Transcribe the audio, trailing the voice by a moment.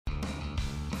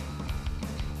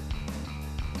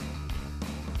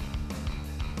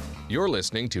You're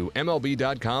listening to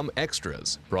MLB.com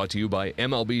Extras, brought to you by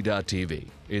MLB.tv.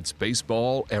 It's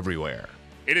baseball everywhere.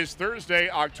 It is Thursday,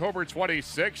 October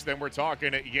 26th, and we're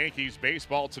talking Yankees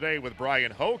baseball today with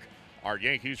Bryan Hoch, our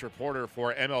Yankees reporter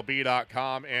for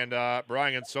MLB.com. And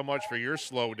Bryan, so much for your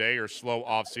slow day or slow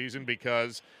offseason,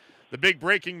 because the big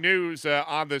breaking news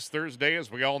on this Thursday, as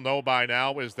we all know by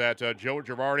now, is that Joe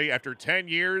Girardi, after 10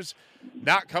 years,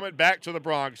 not coming back to the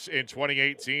Bronx in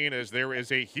 2018, as there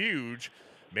is a huge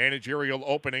managerial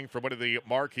opening for one of the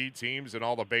marquee teams in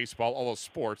all of baseball, all of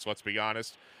sports, let's be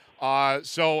honest.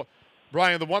 So,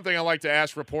 Bryan, the one thing I like to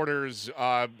ask reporters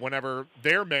whenever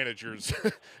their managers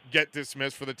get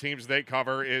dismissed for the teams they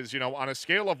cover is, on a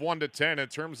scale of 1 to 10, in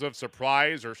terms of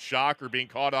surprise or shock or being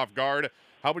caught off guard,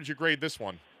 how would you grade this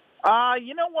one?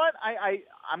 You know what?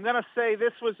 I'm going to say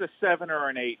this was a 7 or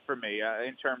an 8 for me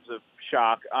in terms of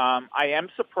shock. I am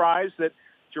surprised that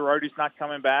Girardi's not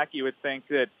coming back. You would think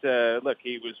that, look,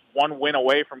 he was one win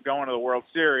away from going to the World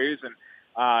Series,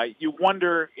 and you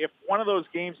wonder if one of those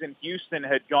games in Houston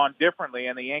had gone differently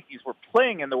and the Yankees were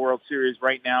playing in the World Series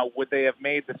right now, would they have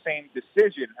made the same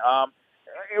decision?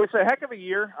 It was a heck of a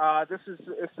year. This is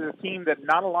a team that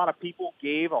not a lot of people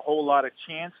gave a whole lot of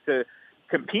chance to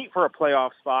compete for a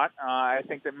playoff spot. I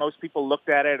think that most people looked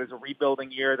at it as a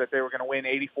rebuilding year, that they were going to win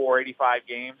 84, 85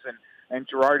 games, and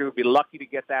Girardi would be lucky to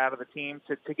get that out of the team.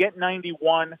 To get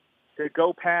 91, to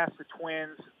go past the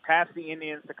Twins, past the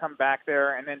Indians, to come back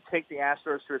there, and then take the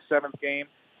Astros to a 7th game.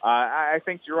 I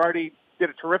think Girardi did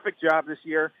a terrific job this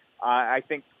year. I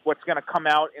think what's going to come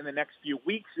out in the next few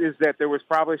weeks is that there was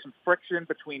probably some friction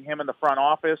between him and the front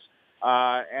office,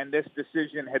 and this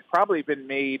decision had probably been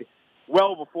made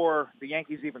well before the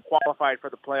Yankees even qualified for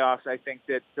the playoffs. I think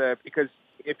that because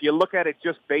if you look at it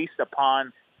just based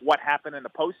upon what happened in the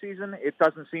postseason, it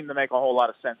doesn't seem to make a whole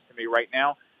lot of sense to me right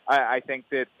now. I think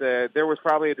that there was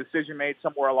probably a decision made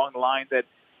somewhere along the line that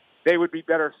they would be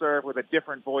better served with a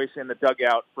different voice in the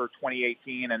dugout for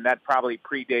 2018, and that probably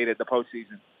predated the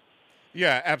postseason.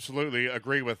 Yeah, absolutely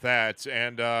agree with that.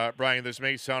 And, Bryan, this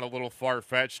may sound a little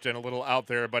far-fetched and a little out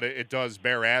there, but it does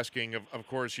bear asking. Of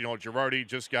course, Girardi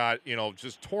just got,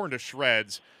 just torn to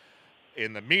shreds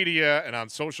in the media and on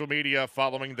social media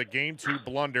following the Game 2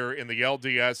 blunder in the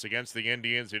LDS against the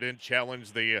Indians. He didn't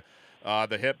challenge the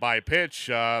hit by pitch,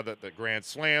 the grand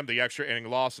slam, the extra inning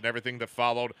loss, and everything that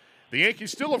followed. The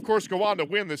Yankees still, of course, go on to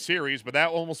win the series, but that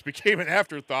almost became an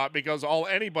afterthought because all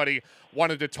anybody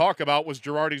wanted to talk about was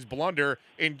Girardi's blunder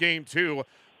in Game 2.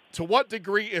 To what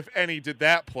degree, if any, did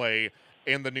that play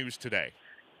in the news today?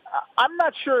 I'm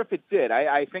not sure if it did.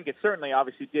 I think it certainly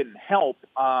obviously didn't help,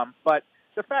 but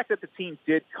the fact that the team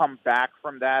did come back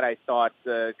from that, I thought,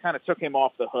 kind of took him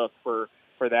off the hook for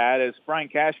that. As Brian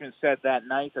Cashman said that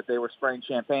night that they were spraying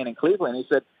champagne in Cleveland, he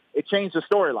said it changed the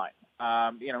storyline.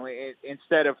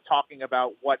 Instead of talking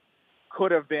about what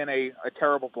could have been a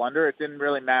terrible blunder, it didn't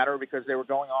really matter because they were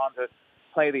going on to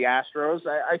play the Astros.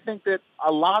 I think that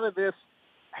a lot of this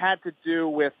had to do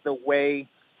with the way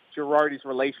Girardi's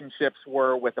relationships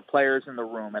were with the players in the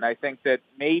room. And I think that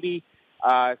maybe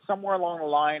somewhere along the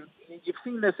line, you've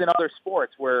seen this in other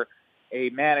sports where a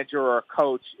manager or a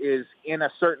coach is in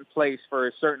a certain place for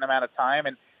a certain amount of time,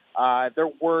 and their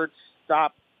words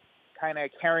stop kind of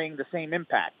carrying the same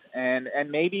impact. And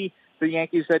maybe the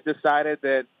Yankees had decided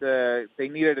that they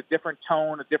needed a different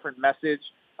tone, a different message.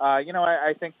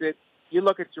 I think that you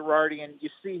look at Girardi and you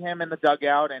see him in the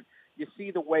dugout and you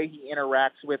see the way he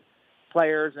interacts with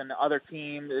players and other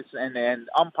teams and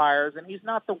umpires, and he's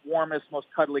not the warmest, most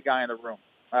cuddly guy in the room.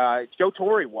 Joe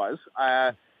Torre was.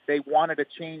 They wanted a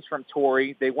change from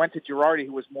Torre. They went to Girardi,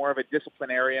 who was more of a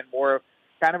disciplinarian, more of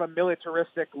kind of a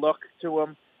militaristic look to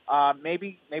him.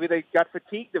 Maybe they got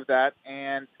fatigued of that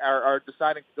and are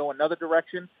deciding to go another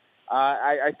direction.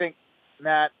 I think,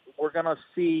 Matt, we're going to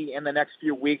see in the next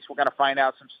few weeks, we're going to find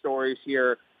out some stories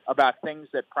here about things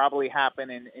that probably happen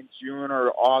in June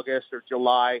or August or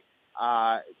July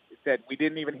that we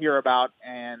didn't even hear about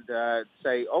and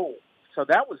say, oh, so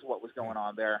that was what was going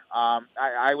on there.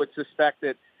 I would suspect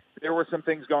that there were some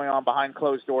things going on behind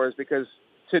closed doors, because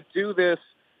to do this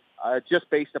just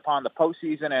based upon the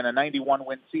postseason and a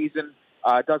 91-win season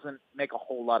doesn't make a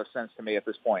whole lot of sense to me at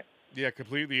this point. Yeah,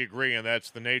 completely agree, and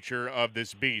that's the nature of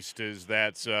this beast, is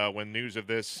that when news of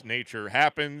this nature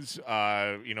happens,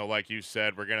 like you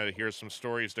said, we're going to hear some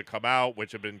stories to come out,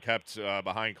 which have been kept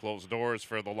behind closed doors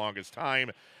for the longest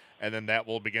time, and then that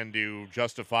will begin to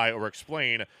justify or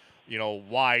explain,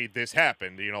 why this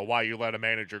happened, why you let a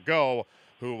manager go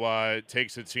who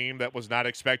takes a team that was not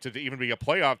expected to even be a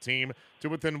playoff team to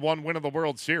within one win of the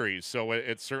World Series. So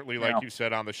it's certainly, like you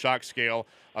said, on the shock scale,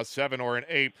 a 7 or an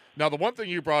 8. Now, the one thing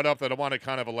you brought up that I want to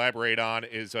kind of elaborate on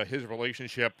is his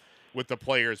relationship with the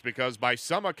players, because by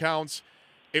some accounts,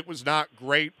 it was not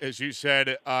great. As you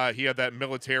said, he had that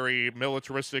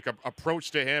militaristic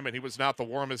approach to him, and he was not the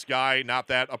warmest guy, not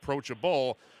that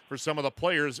approachable for some of the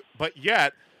players. But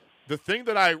yet, the thing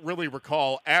that I really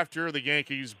recall after the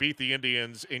Yankees beat the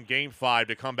Indians in Game 5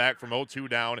 to come back from 0-2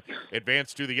 down,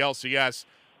 advance to the LCS,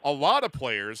 a lot of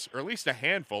players, or at least a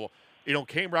handful,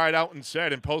 came right out and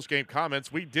said in post-game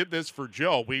comments, we did this for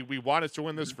Joe. We wanted to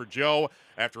win this for Joe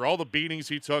after all the beatings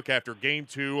he took after Game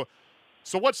 2.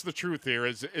 So what's the truth here?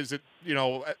 Is it,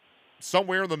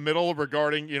 somewhere in the middle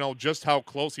regarding, just how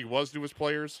close he was to his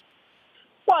players?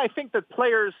 Well, I think the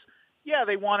players,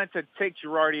 they wanted to take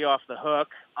Girardi off the hook.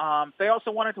 They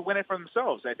also wanted to win it for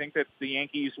themselves. I think that the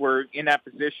Yankees were in that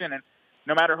position, and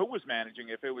no matter who was managing,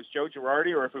 if it was Joe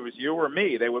Girardi or if it was you or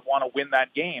me, they would want to win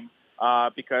that game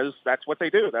because that's what they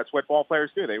do. That's what ball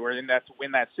players do. They were in that to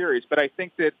win that series. But I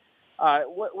think that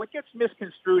what gets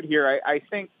misconstrued here, I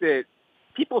think that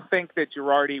people think that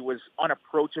Girardi was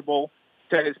unapproachable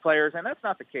to his players, and that's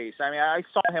not the case. I mean, I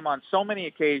saw him on so many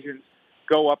occasions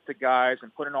go up to guys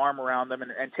and put an arm around them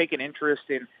and take an interest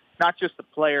in not just the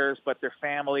players but their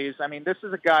families. I mean, this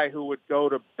is a guy who would go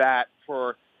to bat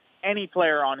for any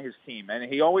player on his team,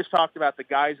 and he always talked about the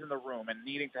guys in the room and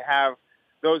needing to have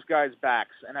those guys'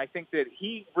 backs. And I think that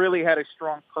he really had a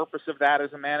strong purpose of that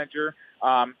as a manager.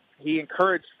 He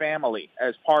encouraged family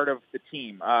as part of the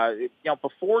team.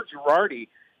 Before Girardi,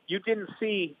 you didn't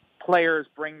see players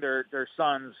bring their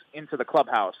sons into the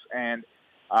clubhouse, and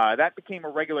that became a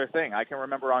regular thing. I can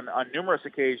remember on numerous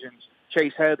occasions,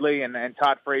 Chase Headley and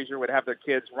Todd Frazier would have their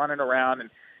kids running around, and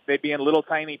they'd be in little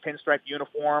tiny pinstripe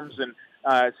uniforms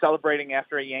and celebrating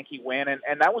after a Yankee win.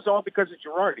 And that was all because of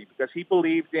Girardi, because he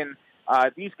believed in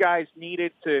these guys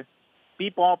needed to be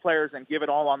ball players and give it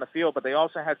all on the field, but they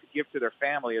also had to give to their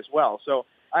family as well. So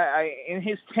in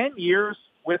his 10 years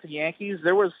with the Yankees,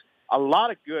 there was a lot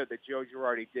of good that Joe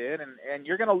Girardi did, and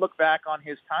you're going to look back on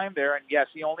his time there, and yes,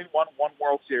 he only won one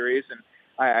World Series, and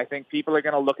I think people are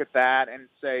going to look at that and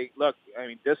say, look, I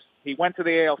mean, he went to the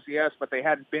ALCS, but they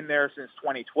hadn't been there since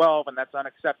 2012, and that's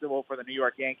unacceptable for the New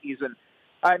York Yankees,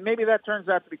 and maybe that turns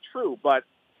out to be true, but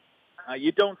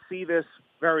you don't see this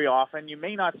very often. You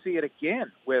may not see it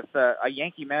again with a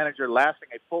Yankee manager lasting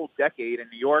a full decade in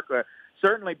New York.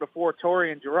 Certainly before Torre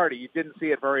and Girardi, you didn't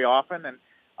see it very often, and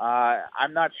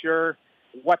I'm not sure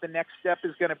what the next step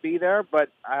is going to be there, but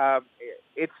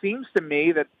it seems to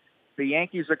me that the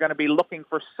Yankees are going to be looking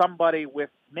for somebody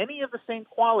with many of the same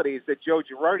qualities that Joe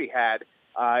Girardi had.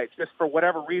 Just for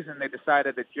whatever reason, they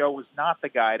decided that Joe was not the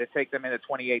guy to take them into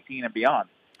 2018 and beyond.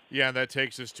 Yeah, and that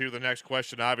takes us to the next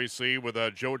question, obviously. With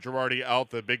Joe Girardi out,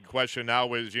 the big question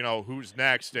now is, who's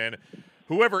next? And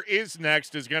whoever is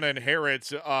next is going to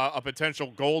inherit a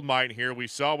potential gold mine here. We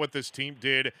saw what this team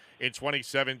did in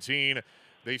 2017.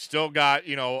 They still got,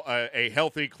 a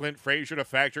healthy Clint Frazier to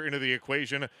factor into the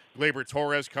equation. Gleyber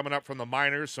Torres coming up from the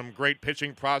minors, some great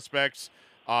pitching prospects,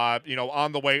 on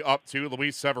the way up to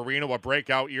Luis Severino, a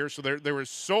breakout year. So there is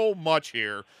so much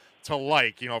here to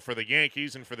like, for the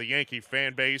Yankees and for the Yankee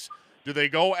fan base. Do they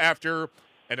go after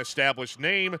an established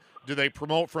name? Do they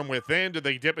promote from within? Do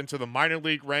they dip into the minor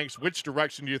league ranks? Which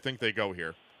direction do you think they go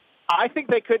here? I think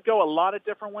they could go a lot of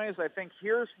different ways. I think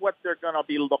here's what they're going to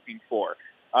be looking for.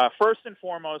 First and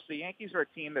foremost, the Yankees are a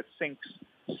team that sinks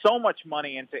so much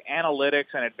money into analytics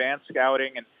and advanced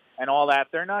scouting and all that.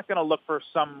 They're not going to look for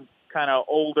some kind of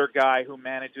older guy who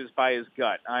manages by his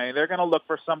gut. They're going to look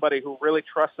for somebody who really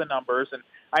trusts the numbers. And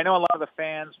I know a lot of the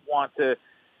fans want to,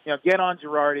 get on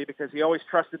Girardi because he always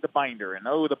trusted the binder. And,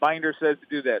 the binder says to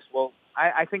do this. Well,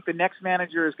 I think the next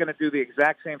manager is going to do the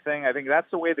exact same thing. I think that's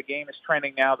the way the game is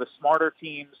trending now. The smarter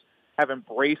teams have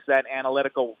embraced that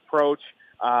analytical approach.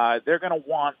 They're going to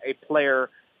want a player,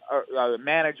 a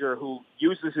manager who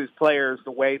uses his players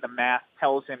the way the math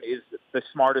tells him is the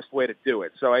smartest way to do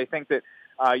it. So I think that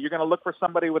you're going to look for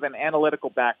somebody with an analytical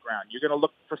background. You're going to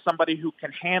look for somebody who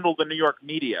can handle the New York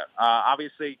media.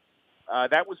 Obviously,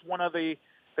 that was one of the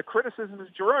criticisms of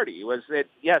Girardi was that,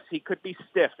 yes, he could be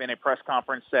stiff in a press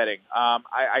conference setting.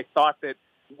 I thought that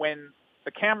when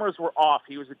the cameras were off,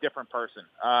 he was a different person.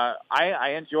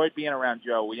 I enjoyed being around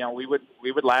Joe. We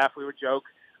would laugh, we would joke.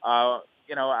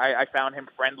 I found him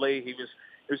friendly. He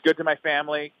was good to my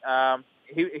family.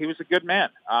 He was a good man.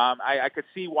 I could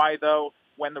see why, though,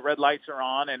 when the red lights are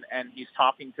on and he's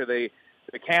talking to the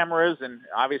cameras, and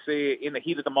obviously in the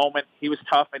heat of the moment, he was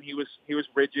tough and he was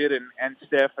rigid and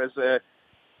stiff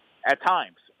at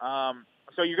times.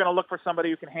 So you're going to look for somebody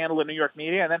who can handle the New York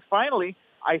media. And then finally,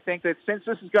 I think that since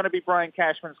this is going to be Brian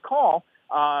Cashman's call,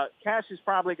 Cash is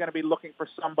probably going to be looking for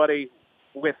somebody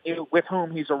with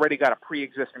whom he's already got a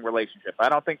pre-existing relationship. I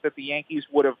don't think that the Yankees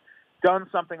would have done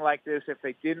something like this if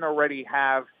they didn't already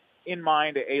have in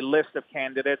mind a list of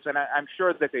candidates, and I'm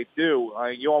sure that they do.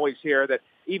 You always hear that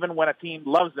even when a team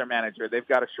loves their manager, they've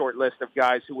got a short list of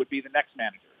guys who would be the next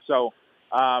manager. So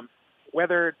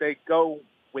whether they go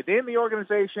within the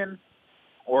organization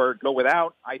or go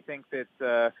without, I think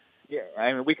that,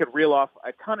 we could reel off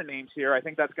a ton of names here. I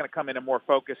think that's going to come into more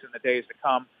focus in the days to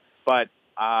come. But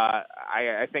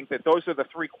I think that those are the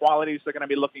three qualities they're going to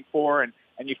be looking for, and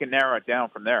you can narrow it down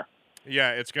from there.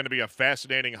 Yeah, it's going to be a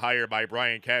fascinating hire by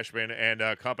Brian Cashman and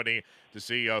company to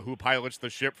see who pilots the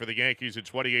ship for the Yankees in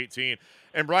 2018.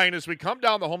 And, Brian, as we come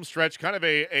down the home stretch, kind of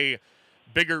a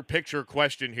bigger picture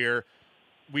question here.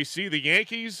 We see the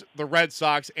Yankees, the Red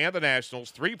Sox, and the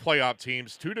Nationals, 3 playoff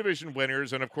teams, 2 division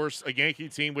winners, and, of course, a Yankee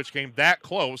team which came that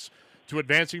close to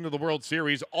advancing to the World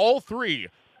Series. All 3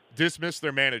 dismissed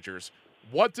their managers.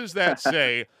 What does that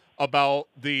say about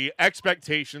the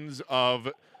expectations of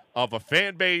a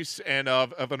fan base and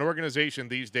of an organization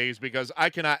these days? Because I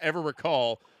cannot ever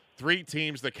recall 3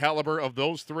 teams the caliber of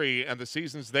those 3 and the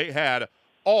seasons they had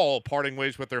all parting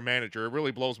ways with their manager. It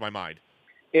really blows my mind.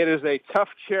 It is a tough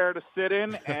chair to sit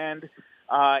in, and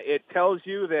it tells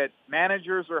you that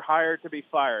managers are hired to be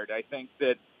fired. I think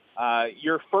that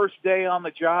your first day on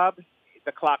the job,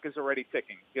 the clock is already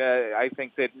ticking. I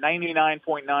think that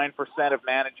 99.9% of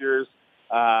managers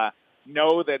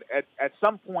know that at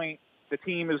some point the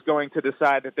team is going to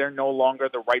decide that they're no longer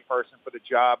the right person for the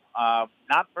job.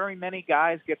 Not very many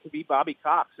guys get to be Bobby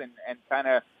Cox and kind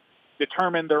of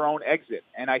determine their own exit.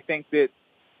 And I think that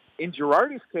in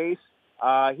Girardi's case,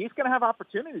 he's going to have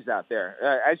opportunities out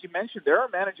there. As you mentioned, there are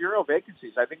managerial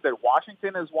vacancies. I think that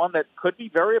Washington is one that could be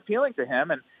very appealing to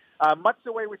him. And much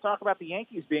the way we talk about the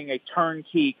Yankees being a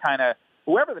turnkey kind of,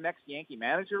 whoever the next Yankee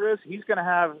manager is, he's going to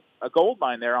have a gold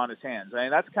mine there on his hands. I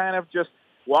mean, that's kind of just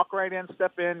walk right in,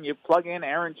 step in, you plug in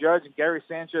Aaron Judge and Gary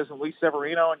Sanchez and Luis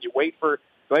Severino, and you wait for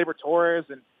Gleyber Torres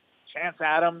and Chance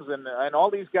Adams and all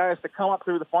these guys to come up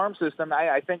through the farm system.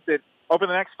 I think that over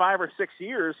the next 5 or 6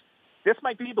 years, this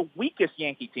might be the weakest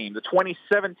Yankee team, the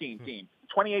 2017 team.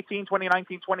 2018,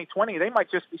 2019, 2020, they might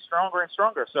just be stronger and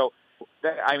stronger. So,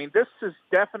 this is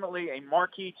definitely a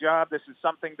marquee job. This is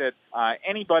something that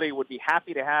anybody would be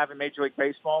happy to have in Major League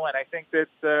Baseball, and I think that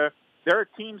there are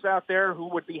teams out there who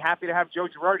would be happy to have Joe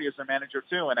Girardi as their manager,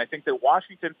 too. And I think that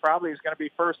Washington probably is going to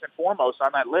be first and foremost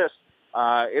on that list.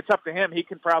 It's up to him. He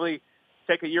can probably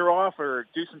take a year off or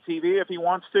do some TV if he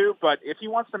wants to. But if he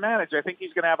wants to manage, I think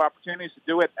he's going to have opportunities to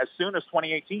do it as soon as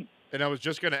 2018. And I was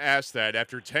just going to ask that.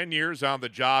 After 10 years on the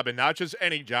job, and not just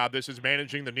any job, this is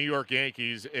managing the New York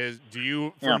Yankees,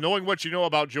 from knowing what you know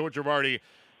about Joe Girardi,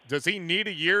 does he need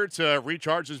a year to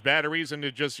recharge his batteries and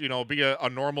to just, be a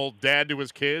normal dad to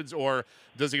his kids? Or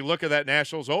does he look at that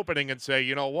Nationals opening and say,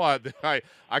 you know what,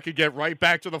 I could get right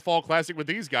back to the Fall Classic with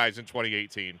these guys in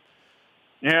 2018?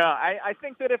 Yeah, I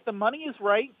think that if the money is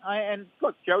right, and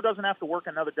look, Joe doesn't have to work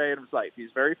another day of his life. He's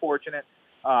very fortunate.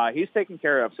 He's taken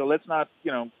care of. So let's not,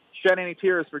 shed any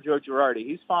tears for Joe Girardi.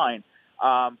 He's fine.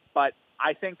 But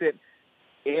I think that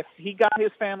if he got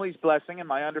his family's blessing, and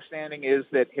my understanding is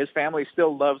that his family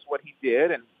still loves what he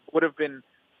did and would have been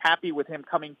happy with him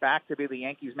coming back to be the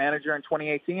Yankees manager in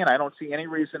 2018, I don't see any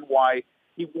reason why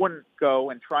he wouldn't go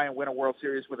and try and win a World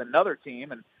Series with another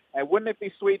team. And wouldn't it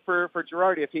be sweet for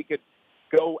Girardi if he could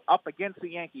go up against the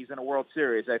Yankees in a World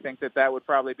Series? I think that would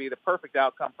probably be the perfect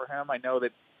outcome for him. I know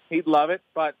that he'd love it,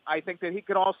 but I think that he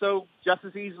could also just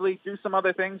as easily do some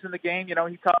other things in the game.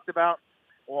 He talked about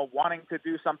wanting to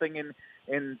do something in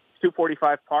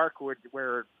 245 Park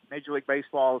where Major League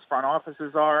Baseball's front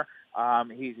offices are.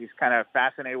 He's kind of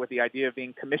fascinated with the idea of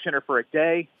being commissioner for a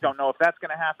day. Don't know if that's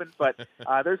going to happen, but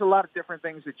there's a lot of different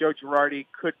things that Joe Girardi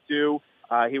could do.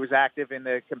 He was active in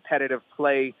the competitive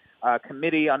play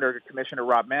committee under Commissioner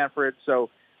Rob Manfred. So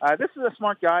this is a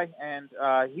smart guy, and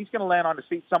he's going to land on his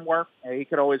feet somewhere. He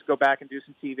could always go back and do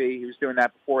some TV. He was doing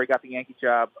that before he got the Yankee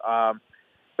job.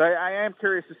 So I am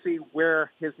curious to see where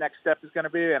his next step is going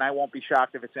to be, and I won't be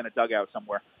shocked if it's in a dugout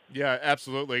somewhere. Yeah,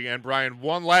 absolutely. And, Brian,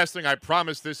 one last thing. I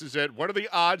promise this is it. What are the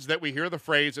odds that we hear the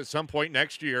phrase at some point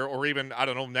next year or even,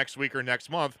 next week or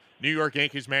next month, New York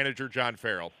Yankees manager John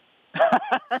Farrell?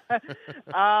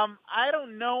 I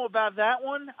don't know about that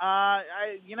one.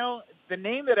 The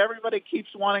name that everybody keeps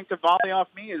wanting to volley off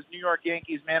me is New York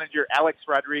Yankees manager Alex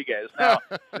Rodriguez. Now,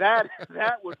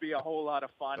 that would be a whole lot of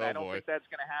fun. I don't think that's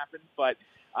going to happen, but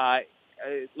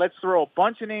let's throw a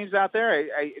bunch of names out there.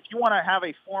 If you want to have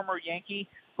a former Yankee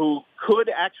who could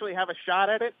actually have a shot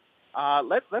at it,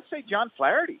 let's say John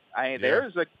Flaherty.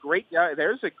 There's a great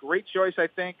choice, I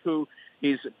think, who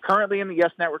he's currently in the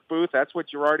Yes Network booth. That's what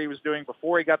Girardi was doing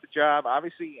before he got the job.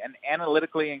 Obviously, an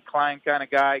analytically inclined kind of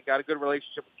guy. Got a good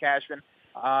relationship with Cashman.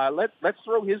 Let's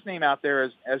throw his name out there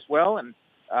as well. And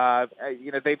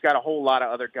they've got a whole lot of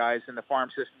other guys in the farm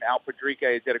system. Al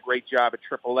Padrique did a great job at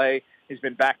AAA. He's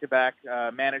been back-to-back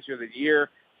manager of the year.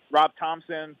 Rob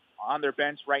Thompson on their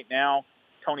bench right now.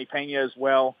 Tony Pena as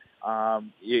well.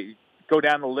 You go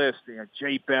down the list.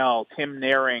 Jay Bell, Tim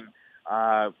Naring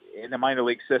in the minor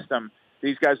league system.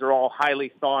 These guys are all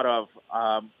highly thought of.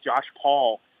 Josh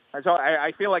Paul. So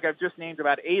I feel like I've just named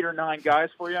about 8 or 9 guys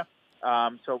for you.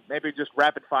 So maybe just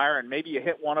rapid fire, and maybe you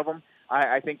hit one of them.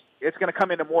 I think it's going to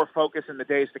come into more focus in the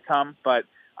days to come, but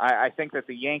I think that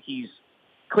the Yankees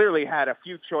clearly had a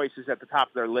few choices at the top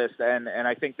of their list, and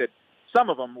I think that some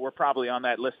of them were probably on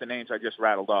that list of names I just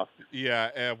rattled off.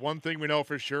 Yeah, one thing we know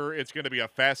for sure, it's going to be a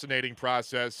fascinating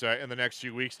process in the next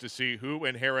few weeks to see who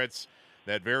inherits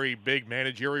that very big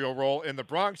managerial role in the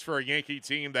Bronx for a Yankee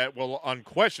team that will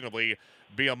unquestionably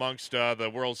be amongst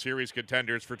the World Series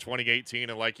contenders for 2018.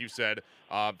 And like you said,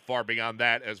 far beyond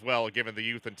that as well, given the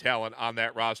youth and talent on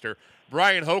that roster.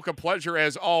 Bryan Hoch, a pleasure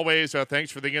as always.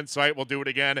 Thanks for the insight. We'll do it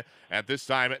again at this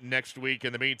time next week.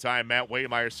 In the meantime, Matt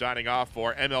Waymire signing off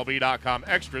for MLB.com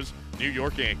Extras, New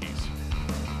York Yankees.